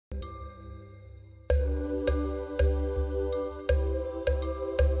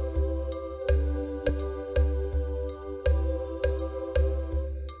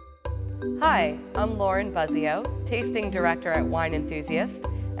Hi, I'm Lauren Buzzio, Tasting Director at Wine Enthusiast,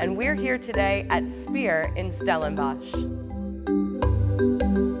 and we're here today at Spier in Stellenbosch.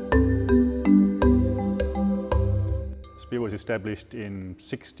 Spier was established in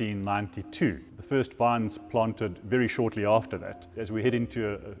 1692. The first vines planted very shortly after that, as we head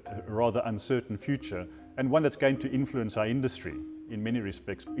into a rather uncertain future, and one that's going to influence our industry in many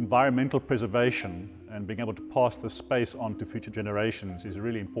respects. Environmental preservation and being able to pass the space on to future generations is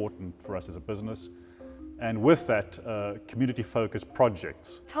really important for us as a business. And with that, community-focused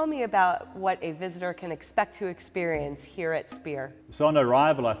projects. Tell me about what a visitor can expect to experience here at Spier. So on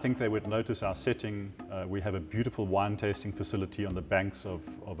arrival, I think they would notice our setting. We have a beautiful wine tasting facility on the banks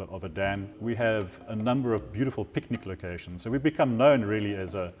of a dam. We have a number of beautiful picnic locations. So we've become known really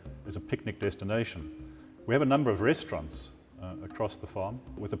as a picnic destination. We have a number of restaurants across the farm,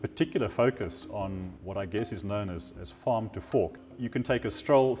 with a particular focus on what I guess is known as farm to fork. You can take a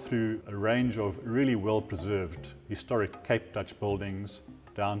stroll through a range of really well-preserved historic Cape Dutch buildings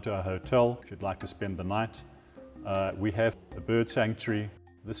down to our hotel if you'd like to spend the night. We have a bird sanctuary.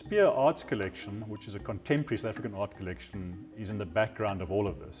 The Spier Arts Collection, which is a contemporary South African art collection, is in the background of all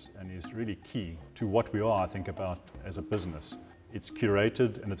of this and is really key to what we are, I think, about as a business. It's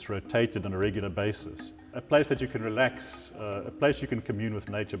curated and it's rotated on a regular basis. A place that you can relax, a place you can commune with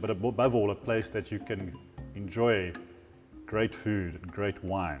nature, but above all, a place that you can enjoy great food and great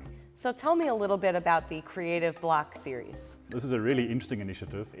wine. So tell me a little bit about the Creative Block series. This is a really interesting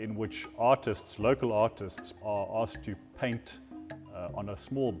initiative in which artists, local artists, are asked to paint on a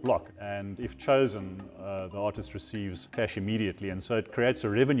small block, and if chosen, the artist receives cash immediately, and so it creates a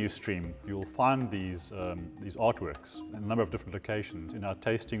revenue stream. You'll find these artworks in a number of different locations. In our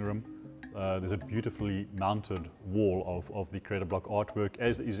tasting room, there's a beautifully mounted wall of the Creative Block artwork,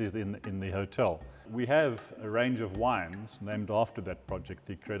 as is in the hotel. We have a range of wines named after that project,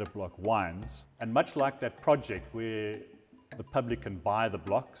 the Creative Block wines, and much like that project where the public can buy the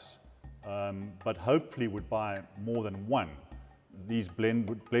blocks, but hopefully would buy more than one. These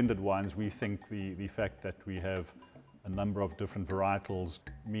blended wines, we think the fact that we have a number of different varietals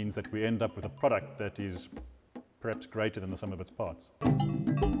means that we end up with a product that is perhaps greater than the sum of its parts.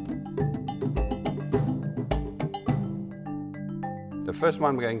 The first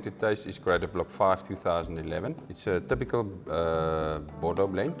one we're going to taste is Creative Block 5 2011. It's a typical Bordeaux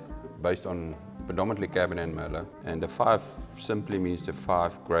blend based on predominantly Cabernet and Merlot. And the 5 simply means the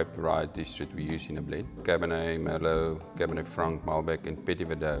 5 grape varieties that we use in a blend. Cabernet, Merlot, Cabernet Franc, Malbec and Petit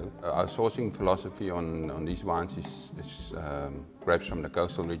Verdot. Our sourcing philosophy on these wines is grapes from the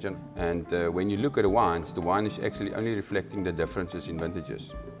coastal region. And when you look at the wine is actually only reflecting the differences in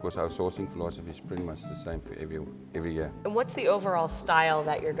vintages. Because our sourcing philosophy is pretty much the same for every year. And what's the overall style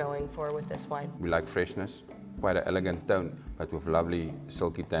that you're going for with this wine? We like freshness, quite an elegant tone, but with lovely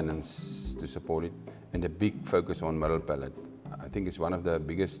silky tannins to support it, and a big focus on middle palate. I think it's one of the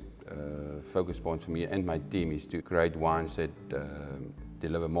biggest focus points for me and my team is to create wines that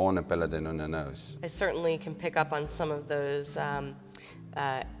deliver more on the palate than on the nose. I certainly can pick up on some of those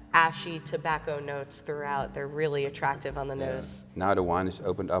ashy tobacco notes throughout. They're really attractive on the nose. Now the wine is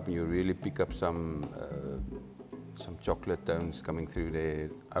opened up and you really pick up some chocolate tones coming through there.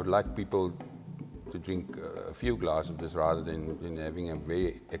 I would like people to drink a few glasses of this rather than having a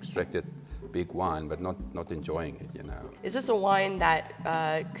very extracted big wine, but not enjoying it, you know. Is this a wine that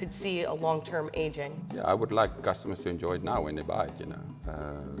could see a long-term aging? Yeah, I would like customers to enjoy it now when they buy it, you know,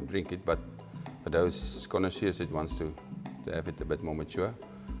 drink it. But for those connoisseurs that wants to have it a bit more mature,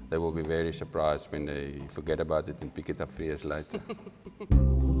 they will be very surprised when they forget about it and pick it up 3 years later.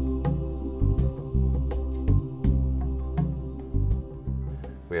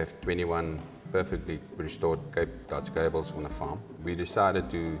 We have 21 perfectly restored Cape Dutch gables on a farm. We decided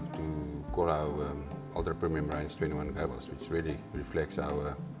to call our ultra premium range 21 gables, which really reflects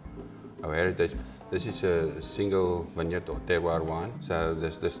our heritage. This is a single vineyard or terroir wine. So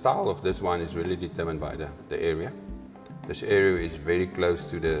the style of this wine is really determined by the area. This area is very close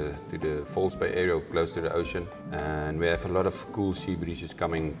to the False Bay area, close to the ocean, and we have a lot of cool sea breezes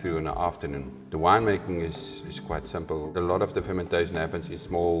coming through in the afternoon. The winemaking is quite simple. A lot of the fermentation happens in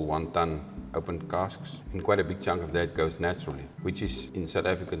small 1-ton open casks, and quite a big chunk of that goes naturally, which is in South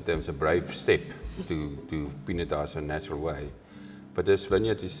African terms a brave step to pinotage in a natural way. But this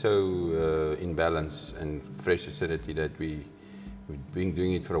vineyard is so in balance and fresh acidity that we've been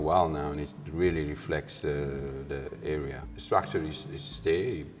doing it for a while now, and it really reflects the area. The structure is there,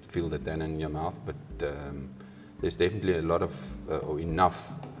 you feel the tannin in your mouth, but there's definitely a lot of, or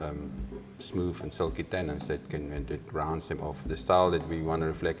enough smooth and silky tannins that rounds them off. The style that we want to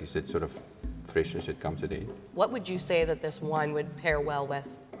reflect is that sort of freshness that comes at the end. What would you say that this wine would pair well with?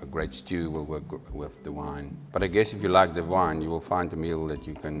 a great stew will work with the wine. But I guess if you like the wine, you will find a meal that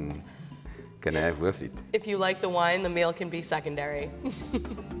you can have with it. If you like the wine, the meal can be secondary.